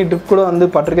அதில் தண்ணி ட்ரிப் கூட வந்து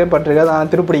பட்டிருக்காது, ஆனால்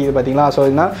திருப்பிடிக்குது பார்த்தீங்களா. ஸோ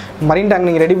இதனால் மரீன் டேங்க்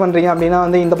நீங்கள் ரெடி பண்ணுறீங்க அப்படின்னா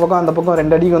வந்து இந்த பக்கம் அந்த பக்கம்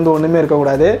 2 அடிக்கு வந்து ஒன்றுமே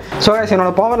இருக்கக்கூடாது. ஸோ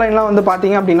என்னோட பவர் லைன்லாம் வந்து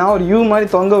பார்த்தீங்க அப்படின்னா ஒரு யூ மாதிரி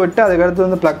தொங்க விட்டு அதுக்கடுத்து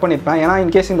வந்து ப்ளக் பண்ணியிருப்பேன். ஏன்னா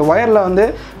இன்கேஸ் இந்த ஒயரில் வந்து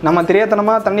நம்ம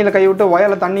தெரியாதனமாக தண்ணியில் கை விட்டு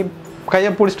ஒயரில் தண்ணி கையை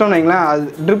பிடிச்சிட்டோம்னு வைங்களேன், அது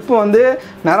ட்ரிப்பு வந்து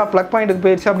நேராக ப்ளக் பாயிண்ட்டுக்கு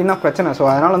போயிடுச்சு அப்படின்னா பிரச்சனை. ஸோ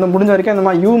அதனால் வந்து முடிஞ்ச வரைக்கும் இந்த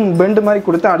மாதிரி யூ பெண்டு மாதிரி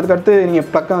கொடுத்து அடுத்தடுத்து நீங்கள்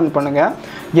ப்ளக்கை வந்து பண்ணுங்கள்.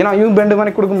 ஏன்னா யூ பெண்டு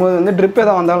மாதிரி கொடுக்கும்போது வந்து ட்ரிப்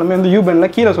எதாவது வந்தாலுமே வந்து யூ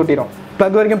பெண்டில் கீழே சுட்டிடும்,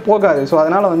 ப்ளக் வரைக்கும் போகாது. ஸோ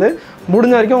அதனால் வந்து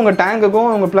முடிஞ்ச வரைக்கும் உங்கள் டேங்குக்கும்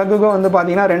உங்கள் ப்ளக்குக்கும் வந்து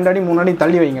பார்த்தீங்கன்னா 2 அடி 3 அடி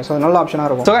தள்ளி வைங்க. ஸோ நல்ல ஆப்ஷனாக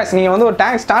இருக்கும். ஸோ கைஸ், நீங்கள் வந்து ஒரு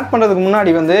டேங்க் ஸ்டார்ட் பண்ணுறதுக்கு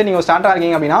முன்னாடி வந்து நீங்கள் ஸ்டார்ட்டாக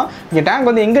இருக்கீங்க அப்படின்னா நீங்கள் டேங்க்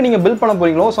வந்து எங்கே நீங்கள் பில்ட் பண்ண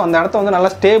போகிறீங்களோ ஸோ அந்த இடத்த வந்து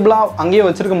நல்லா ஸ்டேபிளாக அங்கேயே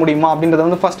வச்சிருக்க முடியுமா அப்படின்றத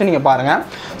வந்து ஃபஸ்ட்டு நீங்கள் பாருங்கள்.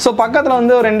 ஸோ பக்கத்தில்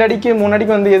வந்து ஒரு 2 அடிக்கு 3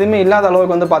 அடிக்கு வந்து எதுவுமே இல்லாத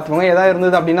அளவுக்கு வந்து பார்த்துக்கோங்க. எதாவது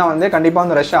இருந்தது அப்படின்னா வந்து கண்டிப்பாக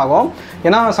வந்து ரஷ் ஆகும்.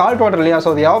 ஏன்னா சால்ட் வாட்டர் இல்லையா,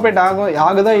 ஸோ அது எவாபரேட்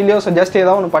ஆகுதோ இல்லையோ, ஸோ ஜஸ்ட்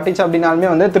ஏதாவது ஒன்று பட்டுச்சு அப்படின்னாலுமே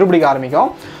வந்து திருப்பிடிக்க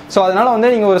ஆரம்பிக்கும். ஸோ அதனால் வந்து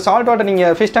நீங்கள் ஒரு சால்ட் வாட்டர்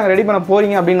நீங்கள் ஃபிஷ் டேங்க் ரெடி பண்ண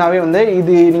போகிறீங்க அப்படின்னாவே வந்து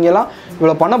இது நீங்கள்லாம்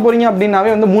இவ்வளோ பண்ண போகிறீங்க அப்படின்னாவே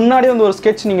வந்து முன்னாடியே வந்து ஒரு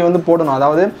ஸ்கெட்ச் நீங்கள் வந்து போடணும்.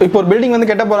 அதாவது இப்போ ஒரு பில்டிங் வந்து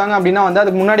கட்ட போகிறாங்க அப்படின்னா வந்து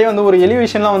அதுக்கு முன்னாடியே வந்து ஒரு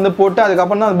எலிவேஷன்லாம் வந்து போட்டு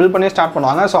அதுக்கப்புறம் தான் பில்ட் பண்ணி ஸ்டார்ட்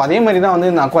பண்ணுவாங்க. ஸோ அதே மாதிரி தான்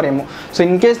வந்து இந்த அக்வாரியமும். ஸோ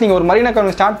இன்கேஸ் நீங்கள் ஒரு மரீன்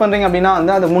அக்வாரியம் ஸ்டார்ட் பண்ணுறீங்க அப்படின்னா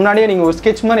வந்து அது முன்னாடியே நீங்கள் ஒரு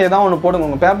ஸ்கெட்ச் மாதிரி ஏதாவது ஒன்று போடுங்க,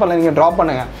 உங்கள் பேப்பரில் நீங்கள் ட்ரா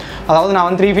பண்ணுங்கள். அதாவது நான்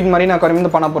வந்து 3 feet மரீன் அக்வாரியம்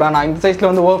வந்து பண்ண போகிறேன், நான் இந்த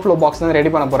சைஸில் வந்து ஓவர்ஃப்ளோ பாக்ஸ் வந்து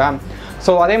ரெடி பண்ண போகிறேன்.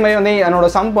 ஸோ அதே மாதிரி வந்து என்னோட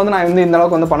சம்ப் வந்து நான் வந்து இந்த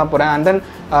அளவுக்கு வந்து பண்ண போகிறேன். அண்ட் தென்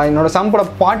என்னோட சம்போட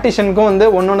பார்ட்டிஷனுக்கும் வந்து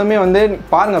ஒன்னொன்றுமே வந்து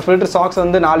பாருங்கள், ஃபில்டர் சாக்ஸ்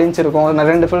வந்து 4 inch இருக்கும்,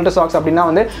 2 ஃபில்டர் சாக்ஸ் அப்படின்னா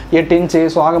வந்து 8 inch.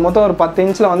 ஸோ ஆக மொத்தம் ஒரு 10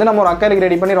 inchல வந்து நம்ம ஒரு அக்வாரியம்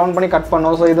ரெடி பண்ணி ரவுண்ட் பண்ணி கட்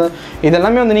பண்ணோம். ஸோ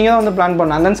இதெல்லாமே வந்து நீங்கள் தான் வந்து பிளான்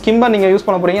பண்ணணும். அண்ட் தென் ஸ்கிம்மர் நீங்கள் யூஸ்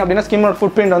பண்ண போகிறீங்க அப்படின்னா ஸ்கிம்மர்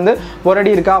ஃபுட் பிரிண்ட் வந்து 1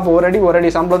 அடி இருக்கா, அப்போ 1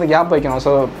 அடி சம்பில் வந்து கேப் வைக்கணும்.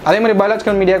 ஸோ அதே மாதிரி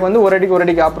பயாலஜிக்கல் மீடியாவுக்கு வந்து 1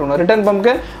 அடி கேப் இருக்கணும். ரிட்டர்ன்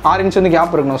பம்புக்கு 6 inch வந்து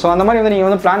கேப் இருக்கணும். ஸோ அந்த மாதிரி வந்து நீங்கள்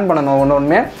வந்து பிளான் பண்ணணும்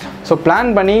ஒன்றுமே. ஸோ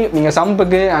பிளான் பண்ணி நீங்கள்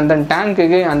சம்புக்கு அண்ட் தென்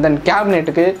டேங்க்குக்கு அண்ட் தென்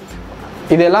கேபினெட்டுக்கு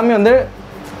இது எல்லாமே வந்து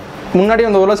முன்னாடி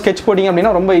வந்து ஒரு ஸ்கெட்ச் போட்டிங்க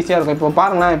அப்படின்னா ரொம்ப ஈஸியாக இருக்கும். இப்போ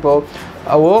பாருங்களேன், இப்போ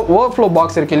ஓவர்ஃப்ளோ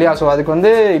பாக்ஸ் இருக்கு இல்லையா, ஸோ அதுக்கு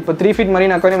வந்து இப்போ 3 feet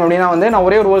மரீன் அக்வாரியம் அப்படின்னா வந்து நான்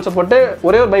ஒரே ஒரு ஹோல்ஸை போட்டு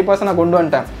ஒரே ஒரு பைபாஸை நான் கொண்டு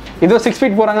வந்துட்டேன். இதோ 6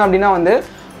 feet போகிறாங்க அப்படின்னா வந்து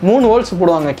 3 ஹோல்ஸ்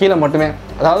போடுவாங்க கீழே மட்டுமே.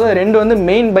 அதாவது 2 வந்து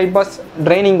மெயின் பைபாஸ்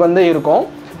ட்ரைனிங் வந்து இருக்கும்,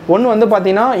 ஒன்று வந்து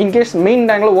பார்த்தீங்கன்னா இன்கேஸ் மெயின்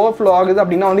டேங்கில் ஓவர்ஃப்ளோ ஆகுது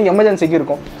அப்படின்னா வந்து எமர்ஜென்சிக்கு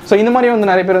இருக்கும். ஸோ இந்த மாதிரி வந்து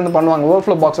நிறைய பேர் வந்து பண்ணுவாங்க,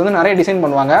 ஓவர்ஃப்ளோ பாக்ஸ் வந்து நிறைய டிசைன்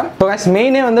பண்ணுவாங்க. ஸோ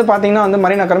மெயினே வந்து பார்த்தீங்கன்னா வந்து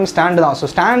மரீன் அக்வாரியம் ஸ்டாண்டு தான். ஸோ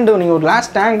ஸ்டாண்டு நீங்கள் ஒரு கிளாஸ்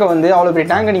டேங்கை வந்து அவ்வளோ பெரிய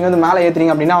டேங்கை நீங்கள் வந்து மேலே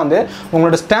ஏற்றுறீங்க அப்படின்னா வந்து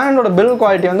உங்களோட ஸ்டாண்டோட பில்ட்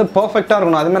குவாலிட்டி வந்து பர்ஃபெக்டாக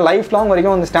இருக்கணும். அதுமாதிரி லைஃப் லாங்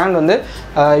வரைக்கும் வந்து ஸ்டாண்ட் வந்து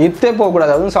இத்தே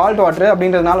போகக்கூடாது. அதுவும் சால்ட் வாட்டர்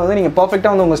அப்படின்றதுனால வந்து நீங்கள்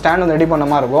பர்ஃபெக்டாக வந்து உங்கள் ஸ்டாண்ட் வந்து ரெடி பண்ண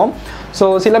மாதிரி இருக்கும். ஸோ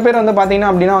சில பேர் வந்து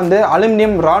பார்த்தீங்கன்னா அப்படின்னா வந்து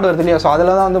அலுமினியம் ராட் வருது இல்லையா, ஸோ அதில்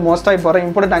தான் வந்து மோஸ்ட்டாக இப்போ வர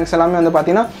இம்போர்ட் டேங்க்ஸ் எல்லாமே வந்து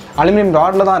பார்த்தீங்கன்னா அலுமினியம்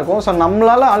ராடில் தான் இருக்கும். ஸோ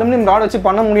நம்மளால் அலுமினியம் ராட் வச்சு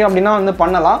பண்ண முடியும் அப்படின்னா வந்து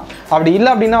பண்ணலாம். அப்படி இல்லை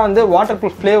அப்படின்னா வந்து வாட்டர்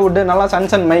ப்ரூஃப் ப்ளேவுட், நல்லா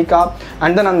சன்சன் மைக்கா,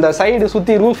 அண்ட் தென் அந்த சைடு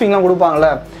சுற்றி ரூஃபிங்லாம்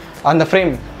கொடுப்பாங்களே அந்த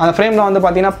ஃப்ரேமில் வந்து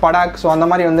பார்த்தீங்கன்னா படாக், ஸோ அந்த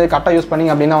மாதிரி வந்து கரெக்டாக யூஸ்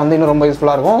பண்ணிங்க அப்படின்னா வந்து இன்னும் ரொம்ப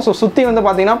யூஸ்ஃபுல்லாக இருக்கும். ஸோ சுற்றி வந்து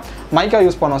பார்த்தீங்கன்னா மைக்கா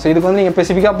யூஸ் பண்ணுவோம். ஸோ இதுக்கு வந்து நீங்கள்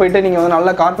ஸ்பெசிஃபிக்காக போயிட்டு நீங்கள் வந்து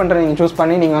நல்ல கார்பெண்டர் நீங்கள் சூஸ்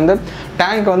பண்ணி நீங்கள் வந்து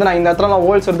டேங்க் வந்து நான் இந்த இடத்துல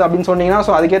ஹோல்ஸ் வருது அப்படின்னு சொன்னீங்கன்னா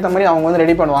ஸோ அதுக்கேற்ற மாதிரி அவங்க வந்து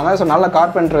ரெடி பண்ணுவாங்க. ஸோ நல்ல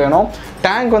கார்பெண்டர் வேணும்.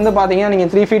 டேங்க் வந்து பார்த்தீங்கன்னா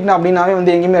நீங்கள் 3 feet அப்படின்னாவே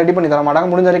வந்து எங்கேயுமே ரெடி பண்ணி தர மாட்டாங்க.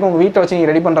 முடிஞ்ச வரைக்கும் உங்கள் வீட்டை வச்சு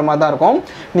நீங்கள் ரெடி பண்ணுற மாதிரி தான் இருக்கும்.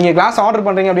 நீங்கள் கிளாஸ் ஆர்டர்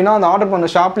பண்ணுறீங்க அப்படின்னா அந்த ஆர்டர் பண்ண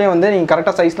ஷாப்லேயே வந்து நீங்கள்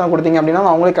கரெக்டாக சைஸ்லாம் கொடுத்தீங்க அப்படின்னா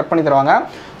அவங்களே கட் பண்ணி தருவாங்க.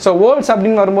 ஸோ ஹோல்ஸ்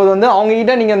அப்படின்னு வரும்போது வந்து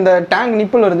அவங்ககிட்ட நீங்கள் இந்த டேங்க்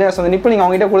நிப்பிள் வருது, ஸோ அந்த நிப்பிள் நீங்கள்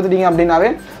அவங்ககிட்ட கொடுத்துட்டீங்க அப்படின்னாவே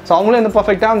ஸோ அவங்களே வந்து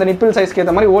பர்ஃபெக்டாக அந்த நிப்பிள் சைஸ்க்கு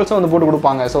ஏற்ற மாதிரி ஹோல்ஸும் வந்து போட்டு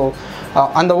கொடுப்பாங்க. ஸோ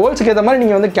அந்த ஹோல்ஸுக்கு ஏற்ற மாதிரி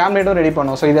நீங்கள் வந்து கேபினெட்டும் ரெடி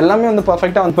பண்ணணும். ஸோ இது எல்லாமே வந்து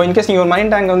பர்ஃபெக்டாக வந்து இப்போ இன்கேஸ் நீங்கள் ஒரு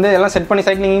மரீன் டேங்க் வந்து எல்லாம் செட் பண்ணி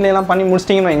சைக்கிளிங் எல்லாம் பண்ணி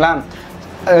முடிச்சிட்டிங்கன்னு வைங்களேன்,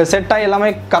 செட்டாக எல்லாமே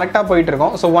கரெக்டாக போயிட்டு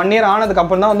இருக்கும். ஸோ 1 year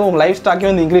ஆனதுக்கப்புறம் தான் வந்து உங்கள் லைஃப் ஸ்டாக்கே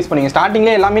வந்து இன்க்ரீஸ் பண்ணிங்க.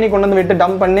 ஸ்டார்டிங்லேயே எல்லாமே கொண்டு வந்து விட்டு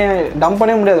டம்ப்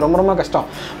பண்ணவே முடியாது, ரொம்ப ரொம்ப கஷ்டம்.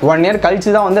 1 year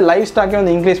கழிச்சு தான் வந்து லைஃப் ஸ்டாக்கே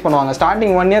வந்து இன்க்ரீஸ் பண்ணுவாங்க.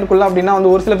 ஸ்டார்டிங் 1 yearக்குள்ளே அப்படின்னா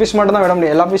வந்து ஒரு சில ஃபிஷ் மட்டும் தான் விட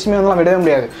முடியும், எல்லா ஃபிஷ்ஷுமே வந்து விடவே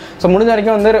முடியாது. ஸோ முடிஞ்ச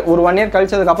வரைக்கும் வந்து ஒரு 1 year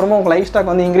கழிச்சதுக்கப்புறமா உங்கள் லைஃப்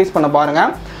ஸ்டாக் வந்து இன்க்ரீஸ் பண்ண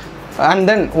பாருங்கள். அண்ட்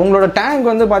தென் உங்களோட டேங்க்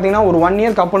வந்து பார்த்தீங்கன்னா ஒரு 1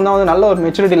 yearக்கு அப்புறம் தான் வந்து நல்ல ஒரு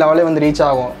மெச்சூரிட்டி லெவலே வந்து ரீச்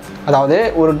ஆகும். அதாவது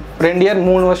ஒரு 2 year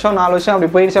 3 வருஷம் 4 வருஷம் அப்படி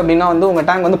போயிடுச்சு அப்படின்னா வந்து உங்கள்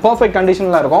டேங்க் வந்து பர்ஃபெக்ட்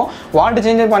கண்டிஷனில் இருக்கும். வாட்டர்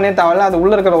சேஞ்சே பண்ணே தேவையில்ல, அது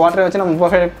உள்ளே இருக்கிற வாட்டரை வச்சு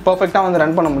நம்ம பர்ஃபெக்டாக வந்து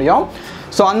ரன் பண்ண முடியும்.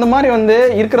 ஸோ அந்த மாதிரி வந்து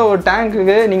இருக்கிற ஒரு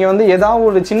டேங்க்குக்கு நீங்கள் வந்து ஏதாவது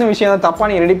ஒரு சின்ன விஷயம் ஏதாவது தப்பாக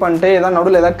நீங்கள் ரெடி பண்ணிட்டு ஏதாவது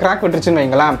நடுவில் ஏதாவது கிராக் விட்டுருச்சுன்னு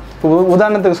வைங்களேன்.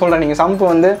 உதாரணத்துக்கு சொல்கிறேன்,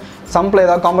 நீங்கள் சம்பில்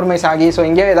ஏதாவது காம்ப்ரமைஸ் ஆகி ஸோ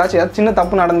எங்கேயாவது ஏதாச்சும் சின்ன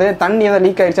தப்பு நடந்து தண்ணி ஏதாவது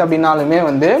லீக் ஆகிடுச்சு அப்படின்னாலுமே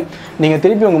வந்து நீங்கள்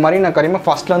திருப்பி உங்கள் மரீன் அக்வாரியமை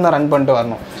ஃபஸ்ட்லேருந்து தான் ரன் பண்ணிட்டு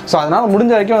வரணும். ஸோ அதனால்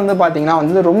முடிஞ்ச வரைக்கும் வந்து பார்த்தீங்கன்னா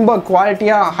வந்து ரொம்ப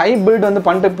குவாலிட்டியாக ஹை பில்ட் வந்து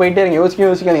பண்ணிட்டு போயிட்டே நீங்கள்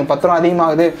யோசிக்காதீங்க 10 ரூபா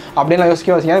அதிகமாகுது அப்படின்லாம்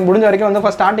யோசிக்காதீங்க. முடிஞ்ச வரைக்கும் வந்து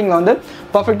ஃபஸ்ட் ஸ்டார்டிங்கில் வந்து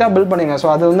பர்ஃபெக்டாக பில்ட் பண்ணுங்க. ஸோ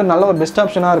அது வந்து நல்ல ஒரு பெஸ்ட்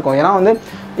ஆப்ஷனாக இருக்கும். ஏன்னா வந்து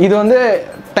இது வந்து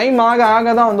டைம் ஆக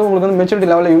தான் வந்து உங்களுக்கு வந்து மெச்சூரிட்டி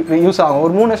லெவலில் யூஸ் ஆகும்.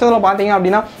 ஒரு 3 வருஷத்தில் பார்த்தீங்க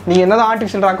அப்படின்னா நீங்கள் என்னதான்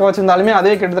ஆர்டிஃபிஷியல் ராக்க வச்சிருந்தாலுமே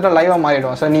அதே கிட்டத்தட்ட லைவாக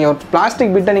மாறிடும். ஸோ நீங்கள் ஒரு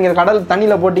பிளாஸ்டிக் பிட்டை நீங்கள் கடல்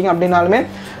தண்ணியில் போட்டிங்க அப்படின்னாலுமே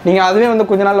நீங்கள் அதுவே வந்து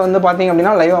கொஞ்ச நாள் வந்து பார்த்தீங்க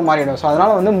அப்படின்னா லைவாக மாறிடும். ஸோ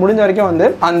அதனால் வந்து முடிஞ்ச வரைக்கும் வந்து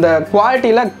அந்த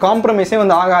குவாலிட்டியில் காம்ப்ரமைஸே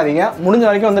வந்து ஆகாதீங்க. முடிஞ்ச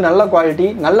வரைக்கும் வந்து நல்ல குவாலிட்டி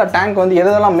நல்ல டேங்க் வந்து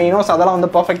எதெல்லாம் மெயினோ அதெல்லாம்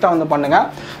வந்து பர்ஃபெக்டாக வந்து பண்ணுங்கள்.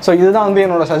 ஸோ இதுதான் வந்து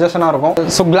என்னோட சஜஷனாக இருக்கும்.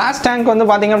 ஸோ கிளாஸ் டேங்க் வந்து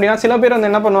பார்த்தீங்க அப்படின்னா சில பேர்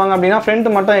வந்து என்ன பண்ணுவாங்க அப்படின்னா ஃப்ரண்ட்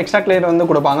மட்டும் எக்ஸ்ட்ரா கிளியர் வந்து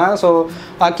கொடுப்பாங்க. ஸோ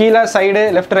கீழே சைடு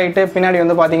லெஃப்ட் ரைட்டு பின்னாடி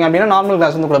வந்து பார்த்தீங்க அப்படின்னா நார்மல்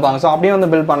கிளாஸ் வந்து கொடுப்பாங்க. ஸோ அப்படியே வந்து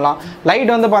பில்ட் பண்ணலாம்.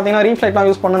 லைட் வந்து பார்த்தீங்கன்னா ரீஃப்ளைட்லாம்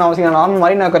யூஸ் பண்ணணும் அவசியம். நார்மல்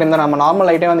மரீன் அக்வாரியம் தான், நம்ம நார்மல்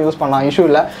லைட்டே வந்து யூஸ் பண்ணலாம், இஷ்யூ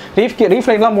இல்லை.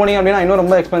 ரீஃப்ளைட்லாம் போனீங்க அப்படின்னா இன்னும்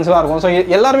ரொம்ப எக்ஸ்பென்சிவாக இருக்கும். ஸோ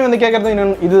எல்லாருமே வந்து கேட்குறது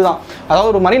இதுதான், அதாவது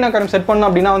ஒரு மரீன் அக்வாரியம் செட் பண்ணணும்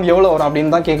அப்படின்னா வந்து எவ்வளோ வரும்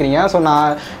அப்படின்னு தான் கேட்குறீங்க. ஸோ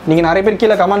நீங்கள் நிறைய பேர்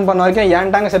கீழே கமெண்ட் பண்ண வரைக்கும்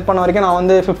என் டேங்கை செட் பண்ண வரைக்கும் நான்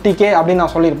வந்து 50K அப்படின்னு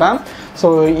நான் சொல்லியிருப்பேன். ஸோ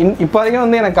இப்போ வரைக்கும்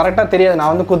வந்து எனக்கு கரெக்டாக தெரியாது.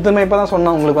 நான் வந்து குத்துமைப்போ தான்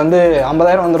சொன்னேன், உங்களுக்கு வந்து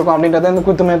 50,000 வந்திருக்கும் அப்படின்றத வந்து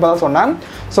குத்துமைப்போ தான் சொன்னேன்.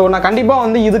 ஸோ நான் கண்டிப்பாக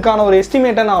வந்து இதுக்கான ஒரு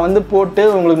எஸ்டிமேட்டை நான் வந்து போட்டு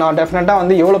உங்களுக்கு நான் டெஃபினட்டாக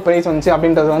வந்து எவ்வளோ ப்ரைஸ் வந்துச்சு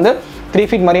அப்படின்றது வந்து 3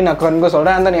 feet மரீன் அக்வாரியம்க்கு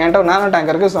சொல்கிறேன். அந்த என்கிட்ட நேனோ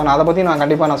டேங்க் இருக்குது. ஸோ நான் அதை பற்றி நான்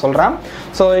கண்டிப்பாக நான் சொல்கிறேன்.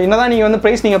 ஸோ என்னதான் நீங்கள் வந்து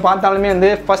ப்ரைஸ் நீங்கள் பார்த்தாலுமே வந்து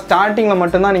ஃபஸ்ட் ஸ்டார்டிங்கில்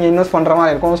மட்டும்தான் நீங்கள் இன்வெஸ்ட் பண்ணுற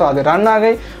மாதிரி இருக்கும். ஸோ அது ரன்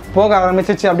ஆகி போக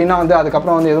ஆரம்பிச்சிச்சு அப்படின்னா வந்து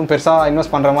அதுக்கப்புறம் வந்து எதுவும் பெருசாக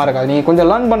இன்வெஸ்ட் பண்ணுற மாதிரி இருக்காது. நீங்கள் கொஞ்சம்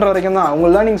லேர்ன் பண்ணுற வரைக்கும் தான்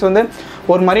உங்கள் லேர்னிங்ஸ் வந்து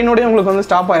ஒரு மரீனோடய உங்களுக்கு வந்து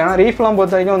ஸ்டாப் ஆகும். ஏன்னா ரீஃப்லாம்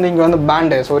பொறுத்த வரைக்கும் வந்து இங்கே வந்து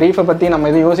பேண்டு. ஸோ ரீஃபை பற்றி நம்ம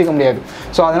எதுவும் யோசிக்க முடியாது.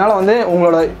 ஸோ அதனால் வந்து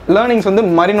உங்களோட லேர்னிங்ஸ் வந்து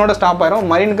மரீனோட ஸ்டாப் ஆயிரும்.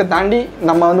 மரீனுக்கு தாண்டி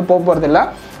நம்ம வந்து போகிறது இல்லை.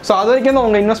 ஸோ அது வரைக்கும் தான்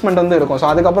உங்கள் இன்வெஸ்ட்மெண்ட் வந்து இருக்கும். ஸோ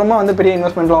அதுக்கப்புறமா வந்து பெரிய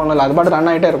இன்வெஸ்ட்மெண்ட்லாம் ஒன்றும் இல்லை, அது பாட்டு ரன்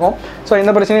ஆகிட்டே இருக்கும். ஸோ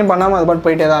எந்த பிரச்சனையும் பண்ணாமல் அது பாட்டு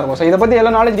போயிட்டே தான் இருக்கும். ஸோ இதை பற்றி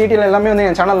எல்லா நாலேஜ் டீட்டெயில் எல்லாமே வந்து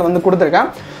என் சேனலில் வந்து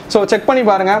கொடுத்துருக்கேன். ஸோ செக் பண்ணி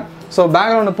பாருங்கள். So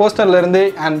background போஸ்டர்லேருந்து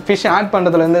and fish add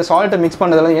பண்ணுறதுலேருந்து சால்ட்டை mix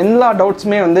பண்ணுறதுல எல்லா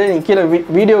டவுட்ஸுமே வந்து கீழே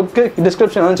வீடியோக்கு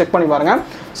டிஸ்கிரிப்ஷன் வந்து செக் பண்ணி பாருங்கள்.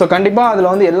 ஸோ கண்டிப்பாக அதில்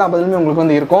வந்து எல்லா பதிலுமே உங்களுக்கு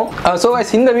வந்து இருக்கும். ஸோ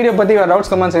இந்த வீடியோ பற்றி வேறு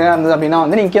டவுட்ஸ் கமெண்ட்ஸ் எதாவது இருந்தது அப்படின்னா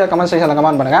வந்து நீங்கள் கீழே கமெண்ட் செக்ஷனில்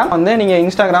கமெண்ட் பண்ணுங்கள். வந்து நீங்கள்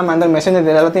இன்ஸ்டாகிராம் அந்த மெசேஜ்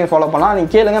எல்லாத்தையும் ஃபாலோ பண்ணலாம்.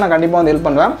 நீங்கள் கேளுங்க, நான் கண்டிப்பாக வந்து ஹெல்ப்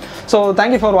பண்ணுவேன். ஸோ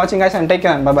தேங்க்யூ ஃபார் வாட்சிங் guys and take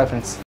care and by bye friends.